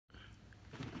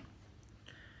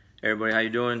Hey everybody, how you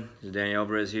doing? This is Danny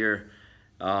Alvarez here.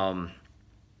 For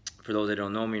those that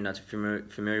don't know me, not too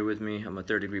familiar with me, I'm a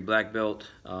third-degree black belt.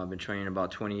 I've been training about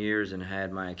 20 years and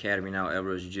had my academy now,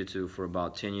 Alvarez Jiu Jitsu, for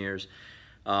about 10 years.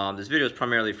 This video is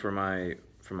primarily for my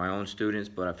own students,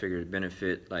 but I figured it'd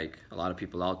benefit like a lot of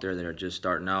people out there that are just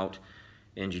starting out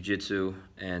in Jiu Jitsu,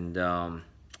 and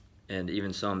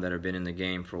even some that have been in the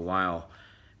game for a while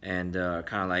and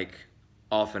kind of like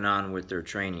off and on with their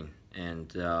training,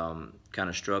 and kind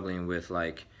of struggling with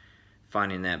like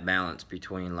finding that balance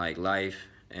between like life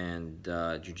and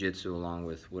jiu-jitsu along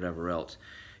with whatever else.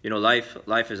 You know,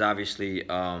 life is obviously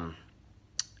a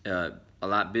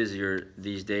lot busier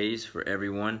these days for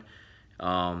everyone.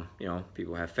 You know,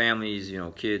 people have families, you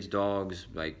know, kids, dogs,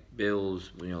 like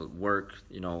bills, you know, work,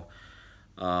 you know,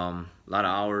 a lot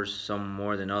of hours, some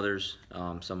more than others.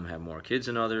 Some have more kids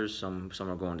than others. Some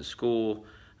are going to school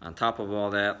on top of all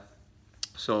that.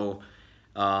 So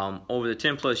over the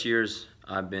 10+ years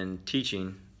I've been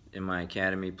teaching in my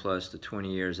academy, plus the 20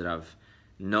 years that I've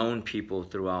known people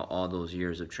throughout all those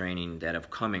years of training that have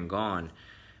come and gone,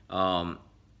 I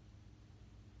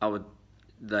would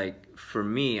like, for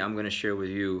me, I'm going to share with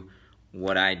you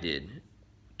what I did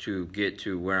to get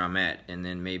to where I'm at, and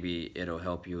then maybe it'll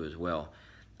help you as well.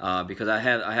 Because I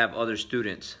have other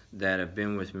students that have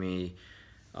been with me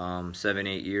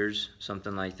 7-8 years,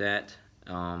 something like that,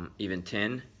 even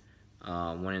 10.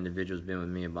 One individual's been with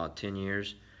me about 10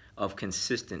 years of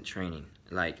consistent training,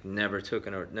 like has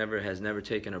never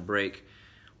taken a break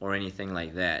or anything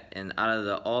like that. And out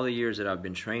of all the years that I've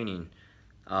been training,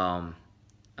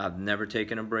 I've never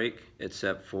taken a break,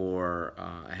 except for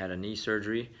I had a knee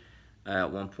surgery at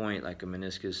one point, like a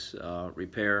meniscus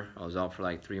repair. I was out for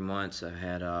like 3 months. I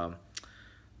had a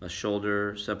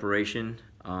shoulder separation.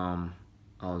 I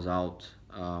was out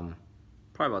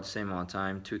probably about the same amount of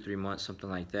time, 2-3 months, something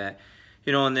like that.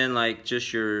 You know, and then like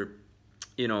just your,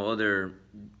 you know, other,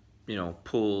 you know,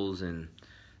 pulls and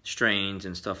strains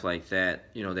and stuff like that,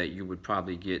 you know, that you would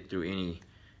probably get through any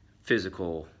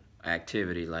physical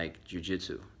activity like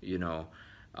jiu-jitsu, you know.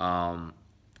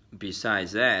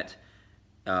 Besides that,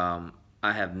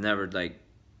 I've never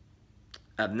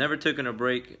taken a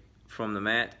break from the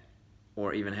mat,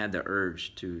 or even had the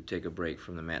urge to take a break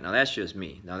from the mat. Now that's just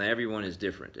me. Now everyone is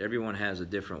different. Everyone has a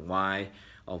different why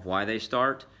of why they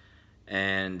start,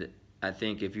 and I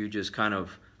think if you just kind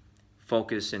of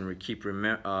focus and keep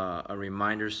a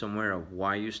reminder somewhere of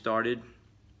why you started,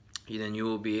 then you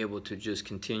will be able to just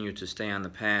continue to stay on the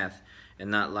path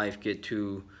and not life get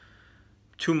too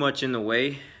much in the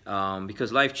way,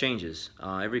 because life changes.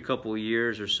 Every couple of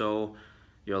years or so,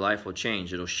 your life will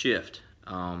change. It'll shift.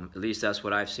 At least that's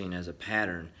what I've seen as a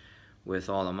pattern with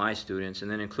all of my students,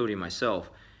 and then including myself.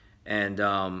 And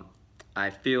I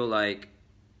feel like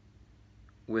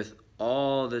with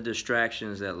all the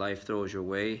distractions that life throws your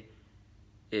way,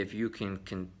 if you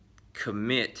can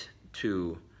commit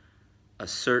to a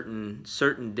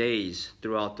certain days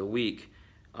throughout the week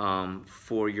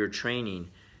for your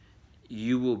training,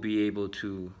 you will be able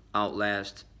to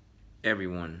outlast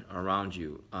everyone around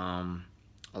you,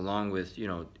 along with, you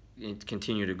know,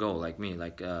 continue to go like me.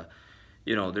 Like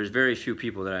you know, there's very few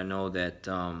people that I know that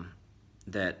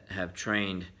that have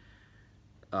trained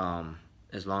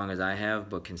as long as I have,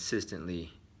 but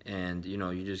consistently. And you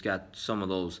know, you just got some of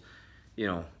those, you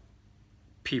know,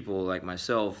 people like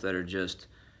myself that are just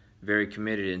very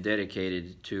committed and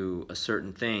dedicated to a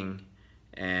certain thing,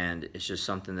 and it's just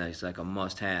something that's like a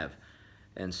must-have.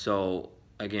 And so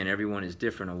again, everyone is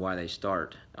different on why they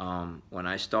start. When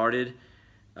I started,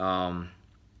 I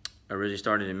originally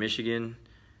started in Michigan,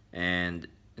 and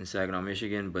in Saginaw,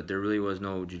 Michigan, but there really was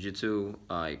no jiu-jitsu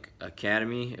like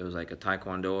academy. It was like a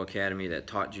taekwondo academy that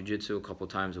taught jiu-jitsu a couple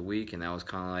times a week, and that was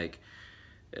kind of like,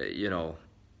 you know,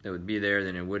 it would be there,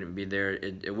 then it wouldn't be there.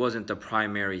 It wasn't the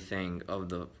primary thing of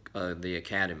the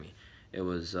academy. It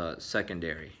was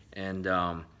secondary. And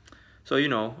so, you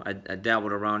know, I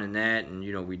dabbled around in that, and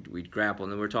you know, we'd grapple.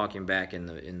 And we're talking back in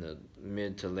the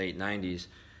mid to late 90s.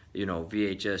 You know,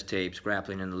 VHS tapes,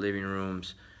 grappling in the living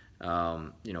rooms,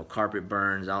 you know, carpet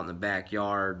burns out in the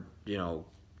backyard, you know,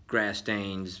 grass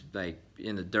stains like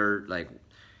in the dirt, like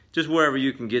just wherever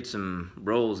you can get some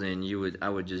rolls in, I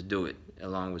would just do it,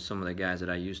 along with some of the guys that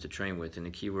I used to train with. And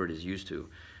the key word is used to,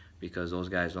 because those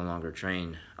guys no longer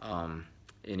train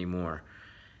anymore.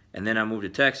 And then I moved to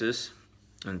Texas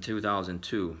in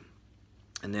 2002,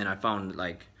 and then I found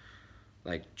like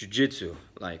jiu-jitsu,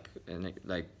 like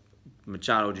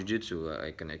Machado Jiu-Jitsu,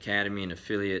 like an academy, an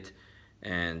affiliate,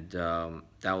 and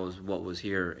that was what was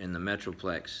here in the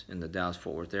Metroplex in the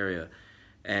Dallas-Fort Worth area.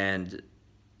 And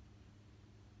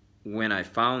when I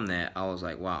found that, I was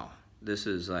like, wow, this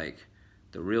is like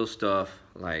the real stuff.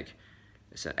 Like,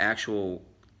 it's an actual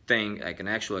thing, like an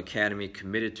actual academy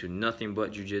committed to nothing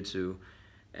but jiu-jitsu.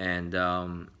 And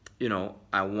you know,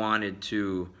 I wanted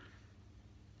to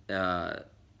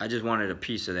I just wanted a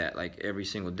piece of that, like every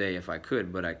single day if I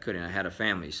could, but I couldn't. I had a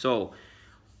family. So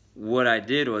what I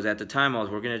did was, at the time I was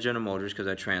working at General Motors because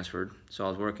I transferred. So I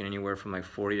was working anywhere from like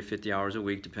 40 to 50 hours a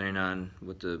week, depending on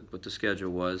what the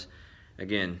schedule was.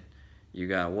 Again, I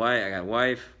got a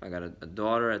wife, I got a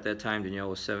daughter at that time. Danielle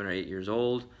was 7 or 8 years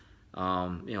old.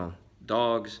 You know,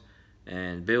 dogs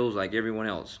and bills like everyone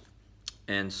else.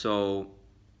 And so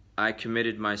I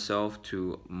committed myself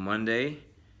to Monday,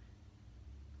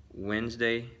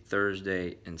 Wednesday,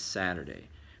 Thursday, and Saturday.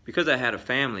 Because I had a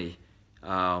family,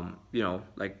 you know,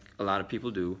 like a lot of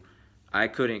people do, I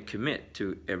couldn't commit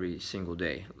to every single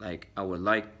day. Like I would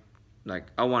like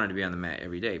I wanted to be on the mat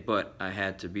every day, but I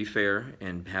had to be fair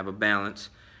and have a balance.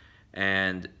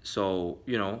 And so,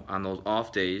 you know, on those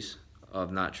off days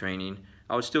of not training,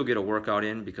 I would still get a workout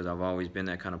in, because I've always been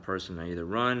that kind of person. I either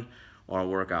run or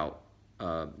work out,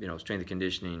 you know, strength and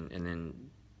conditioning, and then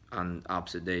on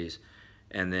opposite days.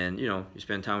 And then, you know, you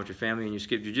spend time with your family and you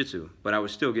skip jiu-jitsu. But I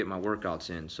would still get my workouts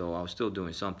in, so I was still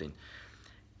doing something.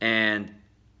 And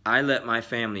I let my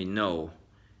family know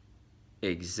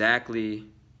exactly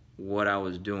what I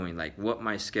was doing, like what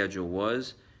my schedule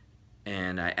was.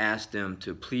 And I asked them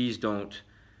to please don't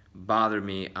bother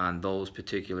me on those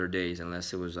particular days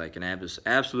unless it was like an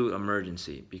absolute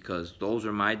emergency, because those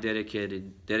are my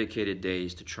dedicated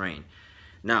days to train.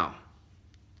 Now,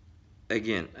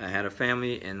 again, I had a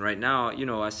family, and right now, you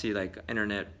know, I see like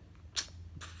internet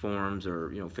forums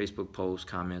or, you know, Facebook posts,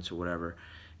 comments, or whatever.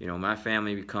 You know, my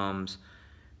family comes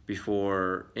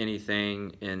before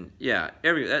anything, and yeah,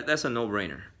 that's a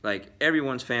no-brainer. Like,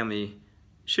 everyone's family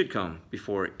should come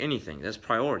before anything. That's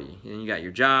priority. And then you got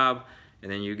your job,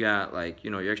 and then you got, like,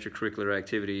 you know, your extracurricular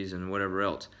activities and whatever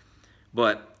else.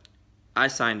 But I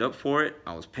signed up for it.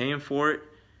 I was paying for it.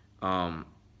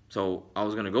 So I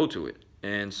was going to go to it.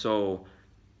 And so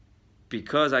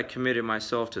because I committed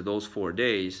myself to those 4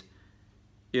 days,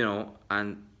 you know,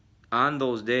 on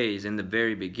those days in the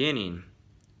very beginning,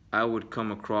 I would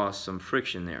come across some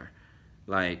friction there.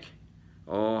 Like,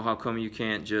 oh, how come you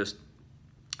can't just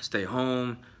stay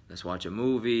home? Let's watch a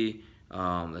movie.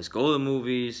 Let's go to the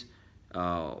movies.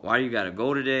 Why do you got to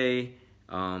go today?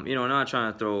 You know, I'm not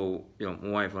trying to throw, you know, my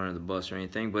wife under the bus or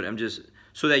anything, but I'm just,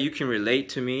 so that you can relate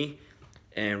to me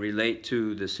and relate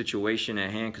to the situation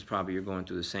at hand, because probably you're going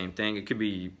through the same thing. It could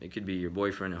be your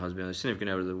boyfriend, or husband, or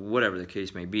significant other, whatever the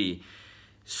case may be.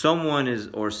 Someone is,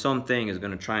 or something is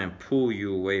going to try and pull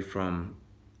you away from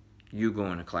you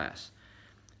going to class.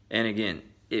 And again,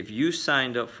 if you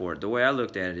signed up for it, the way I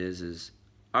looked at it is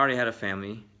I already had a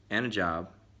family and a job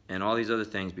and all these other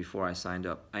things before I signed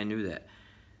up. I knew that.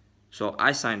 So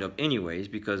I signed up anyways,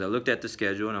 because I looked at the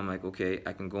schedule and I'm like, okay,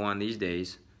 I can go on these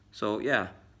days. So yeah,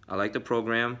 I like the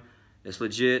program, it's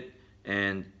legit,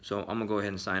 and so I'm gonna go ahead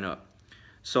and sign up.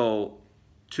 So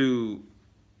to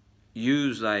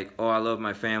use like, oh, I love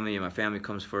my family and my family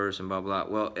comes first and blah, blah.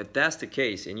 Well, if that's the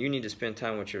case and you need to spend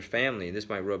time with your family, this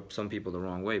might rub some people the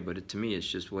wrong way, but to me, it's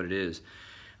just what it is.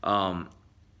 Then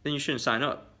you shouldn't sign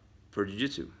up for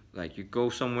jiu-jitsu. Like, you go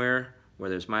somewhere,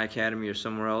 whether it's my academy or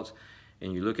somewhere else,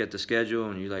 and you look at the schedule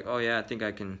and you're like, oh yeah, I think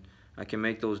I can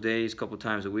make those days a couple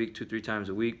times a week, 2-3 times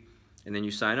a week, and then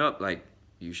you sign up, like,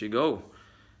 you should go.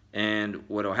 And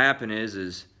what will happen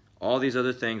is all these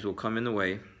other things will come in the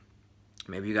way.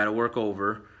 Maybe you got to work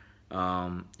over. You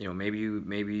know, maybe you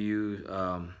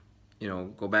you know,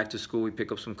 go back to school, you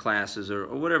pick up some classes, or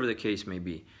whatever the case may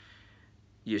be.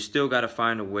 You still got to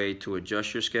find a way to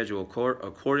adjust your schedule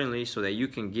accordingly, so that you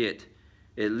can get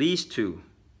at least 2-3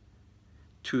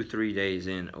 days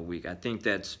in a week. I think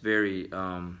that's very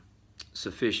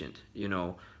sufficient. You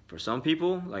know, for some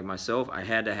people like myself, I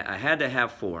had to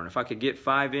have 4, and if I could get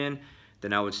 5 in,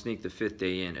 then I would sneak the 5th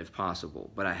day in if possible.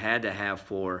 But I had to have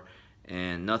 4.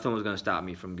 And nothing was going to stop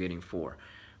me from getting 4.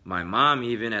 My mom,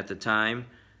 even at the time,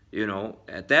 you know,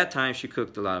 at that time she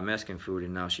cooked a lot of Mexican food,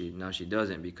 and now she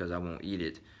doesn't, because I won't eat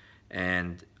it.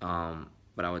 And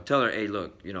but I would tell her, hey,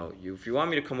 look, you know, if you want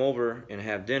me to come over and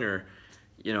have dinner,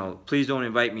 you know, please don't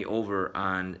invite me over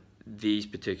on these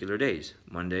particular days,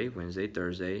 Monday, Wednesday,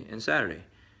 Thursday, and Saturday,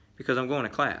 because I'm going to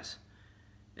class.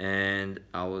 And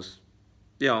I was,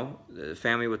 you know, the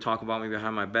family would talk about me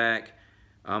behind my back.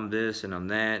 I'm this and I'm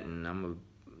that, and I'm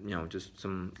you know, just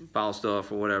some foul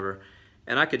stuff or whatever.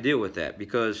 And I could deal with that,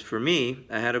 because for me,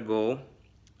 I had a goal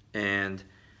and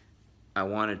I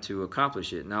wanted to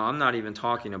accomplish it. Now, I'm not even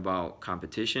talking about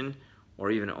competition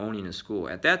or even owning a school.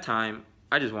 At that time,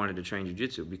 I just wanted to train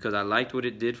jiu-jitsu because I liked what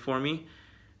it did for me.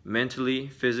 mentally,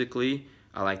 physically.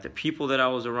 I liked the people that I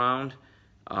was around.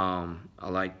 I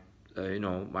liked, you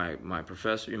know, my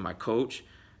professor, my coach,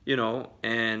 you know,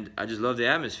 and I just loved the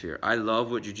atmosphere. I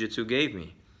love what jiu-jitsu gave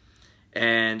me.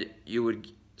 And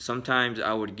sometimes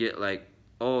I would get like,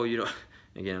 oh, you know,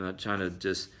 again, I'm not trying to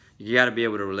just, you got to be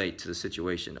able to relate to the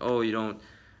situation. Oh, you don't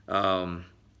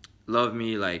love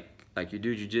me like you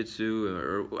do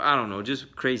jiu-jitsu, or I don't know,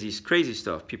 just crazy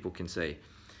stuff people can say.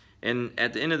 And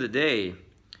at the end of the day,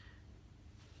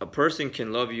 a person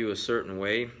can love you a certain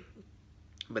way,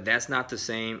 but that's not the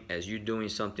same as you doing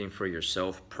something for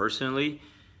yourself personally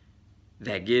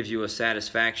that gives you a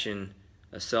satisfaction,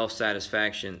 a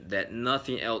self-satisfaction that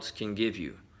nothing else can give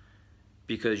you,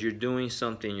 because you're doing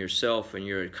something yourself and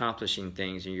you're accomplishing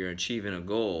things and you're achieving a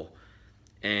goal.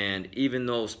 And even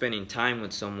though spending time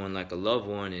with someone like a loved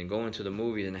one and going to the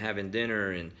movies and having dinner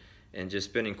and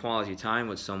just spending quality time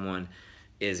with someone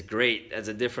is great, that's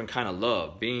a different kind of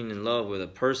love. Being in love with a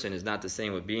person is not the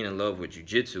same with being in love with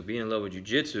jiu-jitsu. Being in love with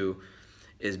jiu-jitsu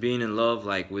is being in love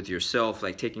like with yourself,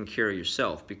 like taking care of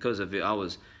yourself. Because of it,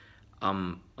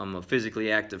 I'm a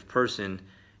physically active person,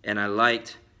 and I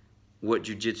liked what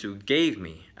jiu-jitsu gave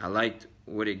me. I liked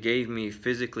what it gave me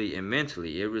physically and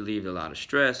mentally. It relieved a lot of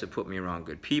stress. It put me around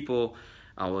good people.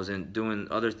 I wasn't doing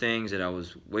other things that I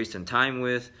was wasting time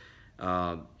with.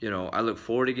 You know, I look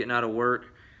forward to getting out of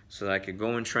work so that I could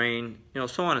go and train, you know,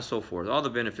 so on and so forth. All the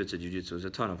benefits of jiu-jitsu, there's a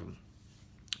ton of them.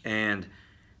 And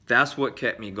that's what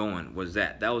kept me going, was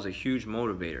that. That was a huge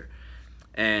motivator.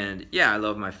 And yeah, I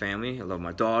love my family. I love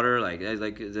my daughter. Like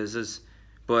there's this,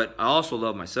 but I also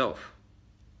love myself.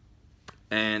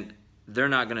 And they're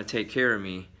not going to take care of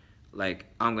me like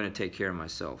I'm going to take care of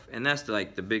myself. And that's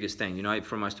like the biggest thing. You know,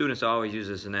 for my students, I always use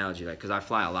this analogy, like, because I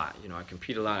fly a lot. You know, I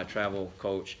compete a lot, I travel,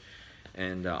 coach,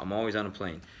 and I'm always on a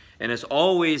plane. And it's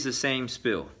always the same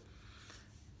spiel.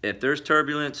 If there's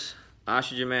turbulence,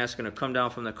 oxygen mask is going to come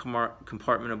down from the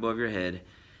compartment above your head.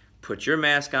 Put your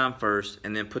mask on first,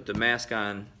 and then put the mask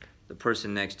on the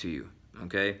person next to you,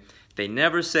 okay? They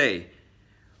never say,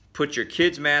 put your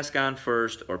kid's mask on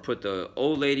first, or put the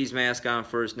old lady's mask on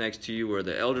first next to you, or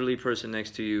the elderly person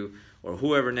next to you, or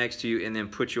whoever next to you, and then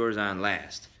put yours on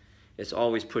last. It's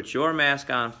always put your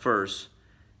mask on first,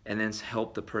 and then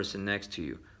help the person next to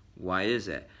you. Why is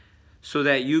that? So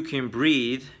that you can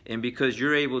breathe, and because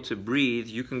you're able to breathe,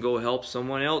 you can go help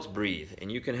someone else breathe,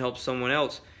 and you can help someone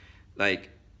else, like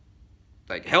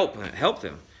help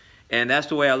them. And that's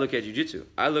the way I look at jiu-jitsu.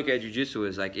 I look at jiu-jitsu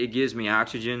as like, it gives me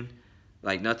oxygen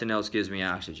like nothing else gives me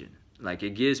oxygen. Like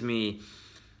it gives me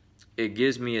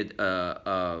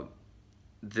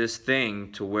this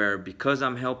thing to where, because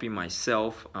I'm helping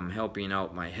myself, I'm helping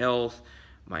out my health,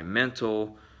 my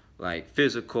mental, like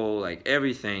physical, like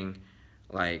everything.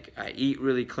 Like I eat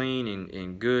really clean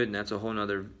and good, and that's a whole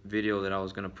nother video that I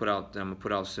was gonna put out, that I'm gonna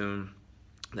put out soon,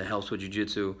 that helps with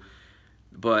jiu-jitsu.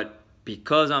 But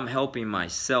because I'm helping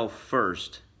myself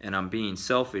first, and I'm being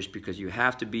selfish, because you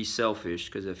have to be selfish,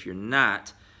 because if you're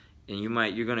not, and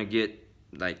you're gonna get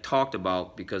like talked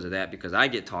about because of that, because I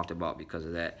get talked about because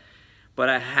of that. But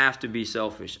I have to be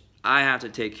selfish. I have to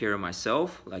take care of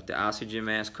myself, like the oxygen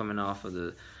mask coming off of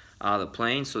the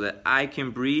plane, so that I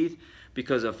can breathe.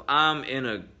 Because if I'm in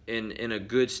a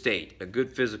good state, a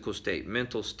good physical state,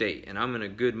 mental state, and I'm in a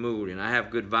good mood, and I have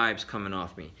good vibes coming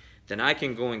off me, then I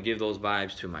can go and give those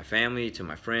vibes to my family, to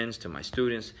my friends, to my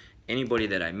students, anybody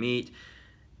that I meet,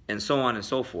 and so on and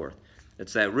so forth.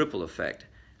 It's that ripple effect.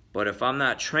 But if I'm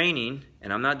not training,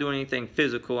 and I'm not doing anything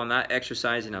physical, I'm not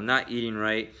exercising, I'm not eating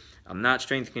right, I'm not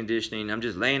strength conditioning, I'm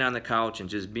just laying on the couch and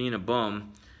just being a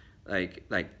bum, like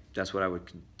that's what I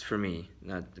would, for me.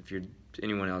 Not if you're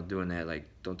anyone else doing that, like,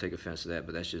 don't take offense to that,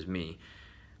 but that's just me.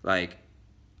 Like,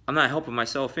 I'm not helping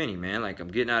myself any, man. Like, I'm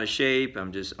getting out of shape.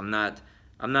 I'm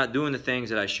not doing the things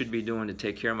that I should be doing to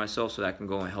take care of myself so that I can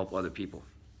go and help other people.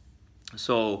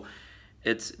 So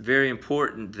it's very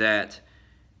important that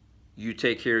you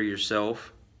take care of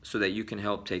yourself so that you can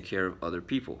help take care of other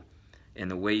people.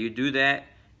 And the way you do that,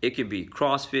 it could be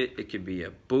CrossFit, it could be a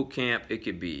boot camp, it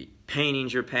could be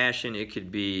painting's your passion, it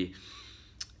could be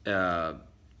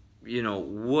you know,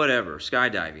 whatever,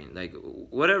 skydiving, like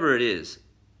whatever it is,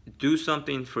 do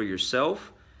something for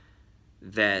yourself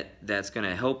that's going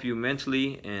to help you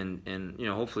mentally and you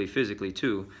know, hopefully physically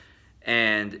too.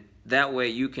 And that way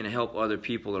you can help other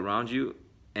people around you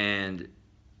and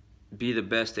be the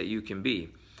best that you can be.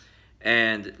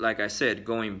 And like I said,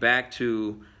 going back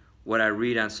to what I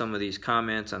read on some of these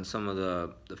comments, on some of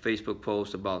the Facebook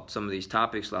posts about some of these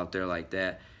topics out there like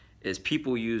that, is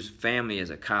people use family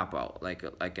as a cop-out,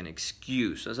 like an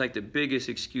excuse. That's like the biggest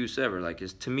excuse ever. Like,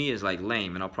 to me, is like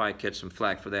lame, and I'll probably catch some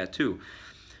flack for that too.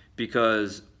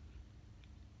 Because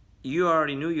you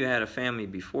already knew you had a family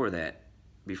before that,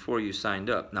 before you signed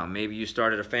up. Now, maybe you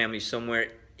started a family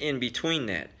somewhere in between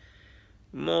that.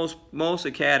 Most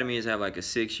academies have like a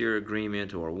 6-year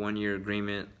agreement or a 1-year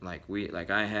agreement, like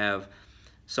I have.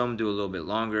 Some do a little bit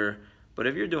longer. But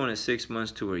if you're doing it 6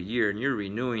 months to a year and you're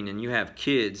renewing and you have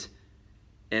kids,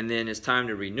 and then it's time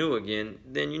to renew again,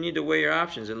 then you need to weigh your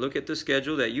options and look at the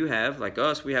schedule that you have. Like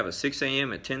us, we have a 6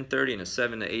 a.m., a 10:30, and a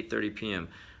 7 to 8:30 p.m.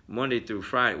 Monday through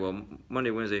Friday. Well,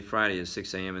 Monday, Wednesday, Friday is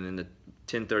 6 a.m., and then the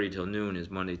 10:30 till noon is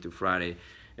Monday through Friday.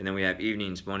 And then we have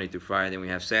evenings Monday through Friday, then we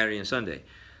have Saturday and Sunday.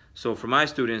 So for my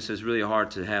students, it's really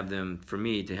hard to have them, for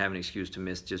me, to have an excuse to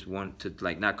miss just one, to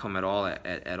like not come at all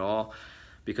at all,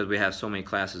 because we have so many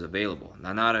classes available.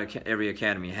 Now, not every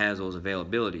academy has those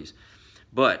availabilities,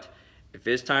 but if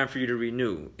it's time for you to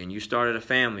renew and you started a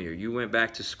family or you went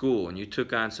back to school and you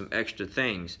took on some extra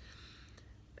things,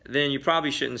 then you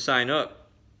probably shouldn't sign up,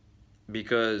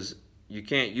 because you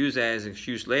can't use that as an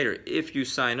excuse later. If you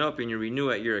sign up and you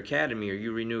renew at your academy or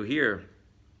you renew here,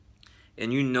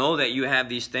 and you know that you have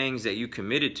these things that you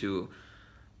committed to,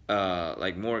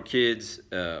 like more kids,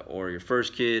 or your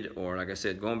first kid, or like I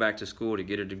said, going back to school to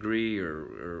get a degree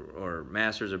or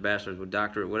master's or bachelor's with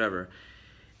doctorate, whatever,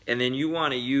 and then you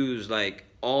want to use like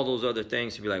all those other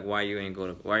things to be like why you're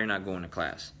not going to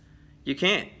class. You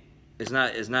can't.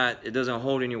 It doesn't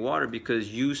hold any water, because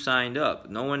you signed up.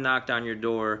 No one knocked on your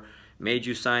door, made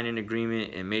you sign an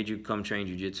agreement, and made you come train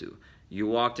jiu-jitsu. You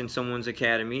walked in someone's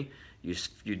academy,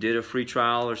 you did a free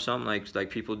trial or something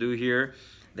like people do here.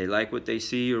 They like what they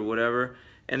see or whatever,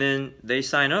 and then they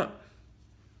sign up.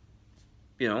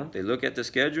 You know, they look at the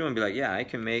schedule and be like, yeah, I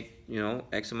can make, you know,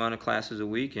 X amount of classes a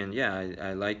week, and yeah,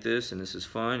 I like this, and this is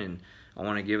fun, and I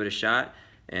want to give it a shot.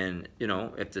 And, you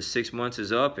know, if the 6 months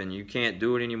is up and you can't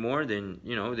do it anymore, then,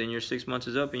 you know, then your 6 months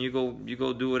is up and you go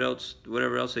do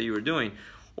whatever else that you were doing,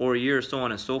 or a year, so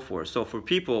on and so forth. So for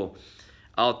people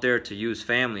out there to use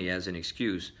family as an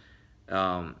excuse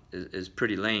is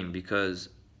pretty lame, because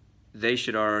they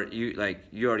should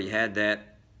you already had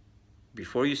that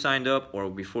before you signed up, or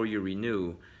before you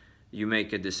renew, you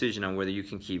make a decision on whether you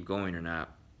can keep going or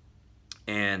not.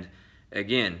 And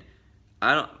again,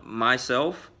 I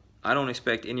don't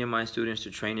expect any of my students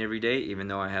to train every day, even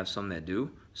though I have some that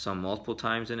do, some multiple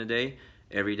times in a day,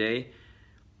 every day.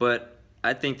 But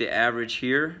I think the average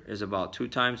here is about 2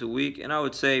 times a week, and I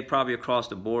would say probably across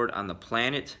the board on the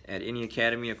planet, at any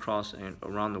academy across and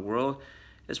around the world,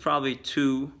 it's probably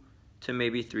 2 to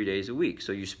maybe 3 days a week.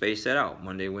 So you space that out: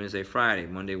 Monday, Wednesday, Friday,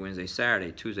 Monday, Wednesday,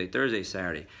 Saturday, Tuesday, Thursday,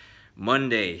 Saturday,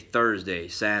 Monday, Thursday,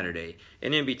 Saturday.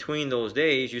 And in between those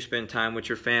days, you spend time with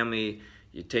your family,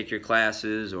 you take your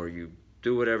classes, or you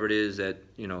do whatever it is that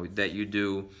you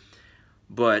do.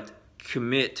 But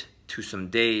commit to some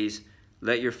days.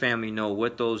 Let your family know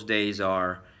what those days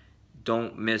are.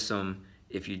 Don't miss them.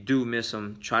 If you do miss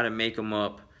them, try to make them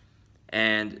up.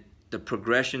 And the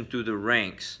progression through the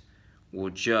ranks will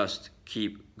just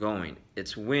keep going.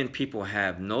 It's when people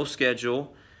have no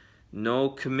schedule, no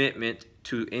commitment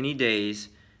to any days,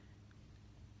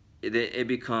 it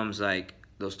becomes like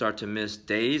they'll start to miss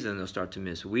days, and they'll start to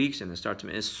miss weeks, and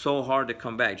it's so hard to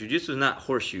come back. Jiu-jitsu is not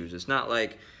horseshoes. It's not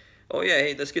like, oh yeah,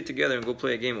 hey, let's get together and go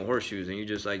play a game of horseshoes, and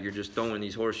you're just throwing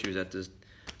these horseshoes at this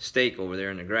stake over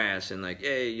there in the grass, and like,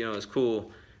 hey, you know, it's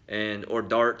cool, or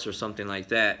darts or something like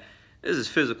that. This is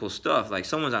physical stuff. Like,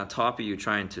 someone's on top of you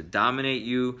trying to dominate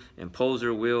you, impose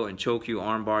their will, and choke you,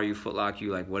 armbar you, footlock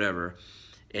you, like whatever,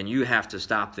 and you have to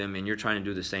stop them, and you're trying to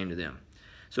do the same to them.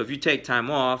 So if you take time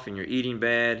off and you're eating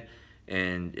bad,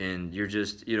 and you're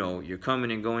just, you know, you're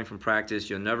coming and going from practice,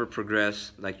 you'll never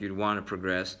progress like you'd want to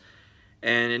progress.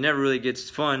 And it never really gets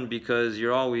fun, because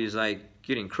you're always like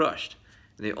getting crushed.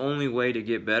 And the only way to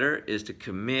get better is to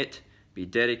commit, be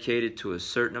dedicated to a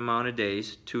certain amount of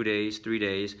days, 2 days, 3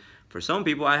 days. For some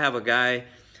people, I have a guy,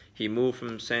 he moved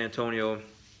from San Antonio,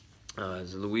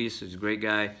 Luis, he's a great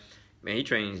guy. Man, he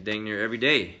trains dang near every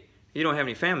day. He don't have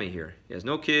any family here. He has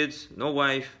no kids, no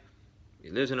wife. He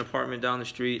lives in an apartment down the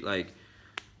street, like,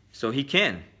 so he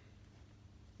can.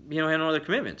 You know, have no other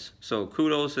commitments. So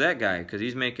kudos to that guy, because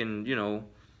he's making, you know,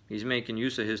 he's making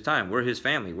use of his time. We're his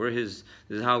family. This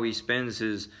is how he spends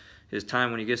his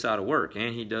time when he gets out of work,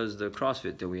 and he does the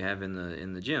CrossFit that we have in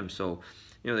the gym. So,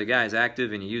 you know, the guy's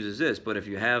active and he uses this. But if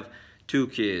you have 2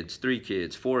 kids, 3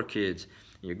 kids, 4 kids,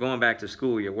 you're going back to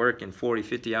school, you're working 40,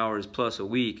 50 hours plus a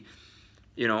week.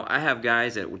 You know, I have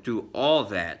guys that would do all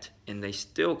that, and they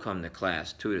still come to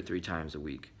class 2 to 3 times a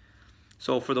week.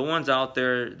 So for the ones out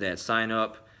there that sign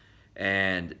up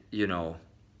and, you know,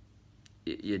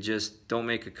 you just don't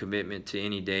make a commitment to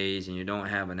any days, and you don't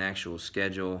have an actual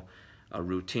schedule, a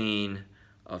routine,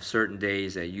 of certain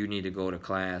days that you need to go to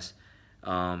class,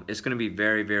 it's going to be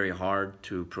very, very hard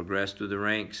to progress through the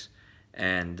ranks.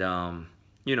 And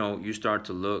you know, you start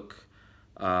to look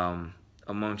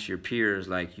amongst your peers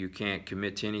like you can't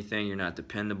commit to anything, you're not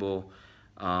dependable,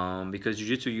 because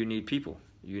jiu-jitsu, you need people,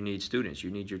 you need students, you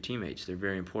need your teammates. They're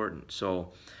very important.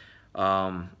 So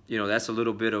you know, that's a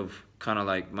little bit of kind of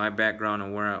like my background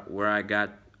and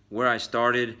where I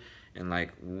started, and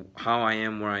like how I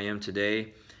am where I am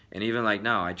today. And even like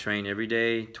now, I train every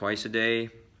day, twice a day,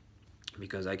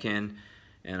 because I can,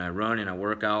 and I run and I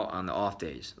work out on the off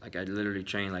days. Like I literally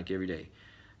train like every day.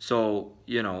 So,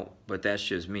 you know, but that's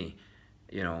just me.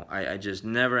 You know, I just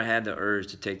never had the urge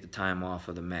to take the time off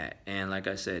of the mat. And like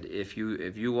I said, if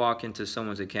you walk into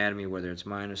someone's academy, whether it's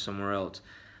mine or somewhere else,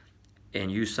 and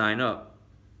you sign up,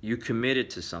 you committed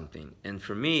to something. And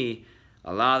for me,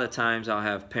 a lot of the times I'll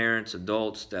have parents,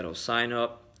 adults that'll sign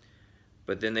up,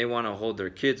 but then they want to hold their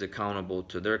kids accountable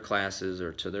to their classes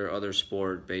or to their other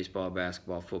sport, baseball,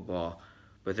 basketball, football,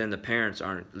 but then the parents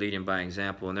aren't leading by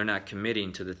example, and they're not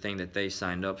committing to the thing that they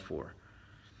signed up for.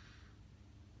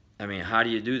 I mean, how do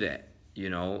you do that? You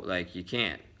know, like, you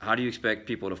can't. How do you expect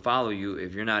people to follow you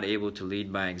if you're not able to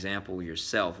lead by example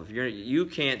yourself? If you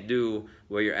can't do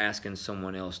what you're asking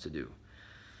someone else to do.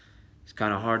 It's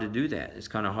kind of hard to do that. It's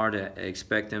kind of hard to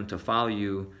expect them to follow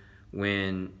you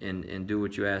when and do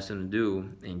what you ask them to do,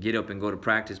 and get up and go to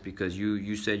practice because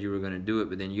you said you were going to do it,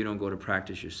 but then you don't go to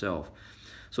practice yourself.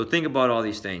 So think about all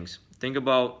these things. Think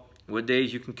about what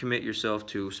days you can commit yourself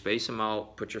to, space them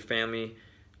out, put your family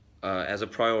as a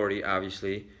priority,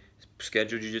 obviously.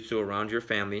 Schedule jiu-jitsu around your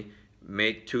family.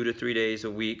 Make 2 to 3 days a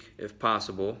week if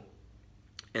possible.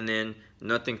 And then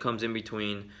nothing comes in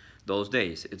between those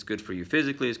days. It's good for you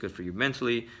physically, it's good for you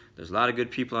mentally. There's a lot of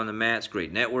good people on the mats,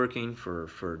 great networking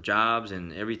for jobs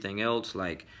and everything else,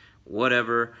 like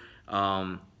whatever.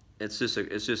 It's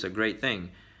just a great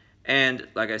thing. And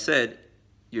like I said,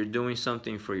 you're doing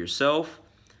something for yourself,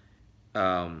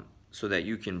 so that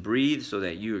you can breathe, so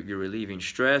that you're relieving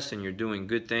stress, and you're doing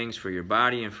good things for your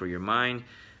body and for your mind.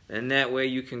 And that way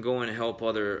you can go and help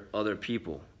other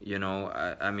people. You know,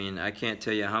 I mean, I can't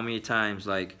tell you how many times,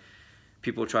 like,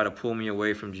 people try to pull me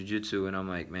away from jiu-jitsu, and I'm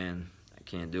like, man, I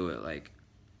can't do it. Like,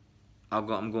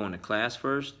 I'm going to class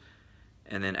first,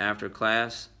 and then after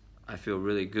class, I feel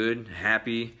really good,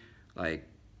 happy, like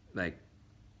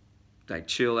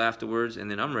chill afterwards,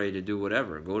 and then I'm ready to do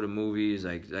whatever, go to movies,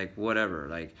 like whatever,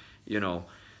 like, you know.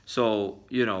 So,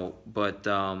 you know, but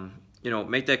you know,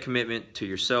 make that commitment to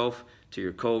yourself, to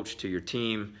your coach, to your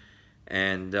team,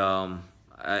 and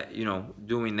you know,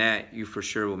 doing that, you for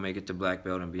sure will make it to black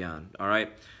belt and beyond. All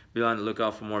right, be on the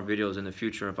lookout for more videos in the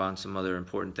future about some other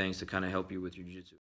important things to kind of help you with your jiu-jitsu.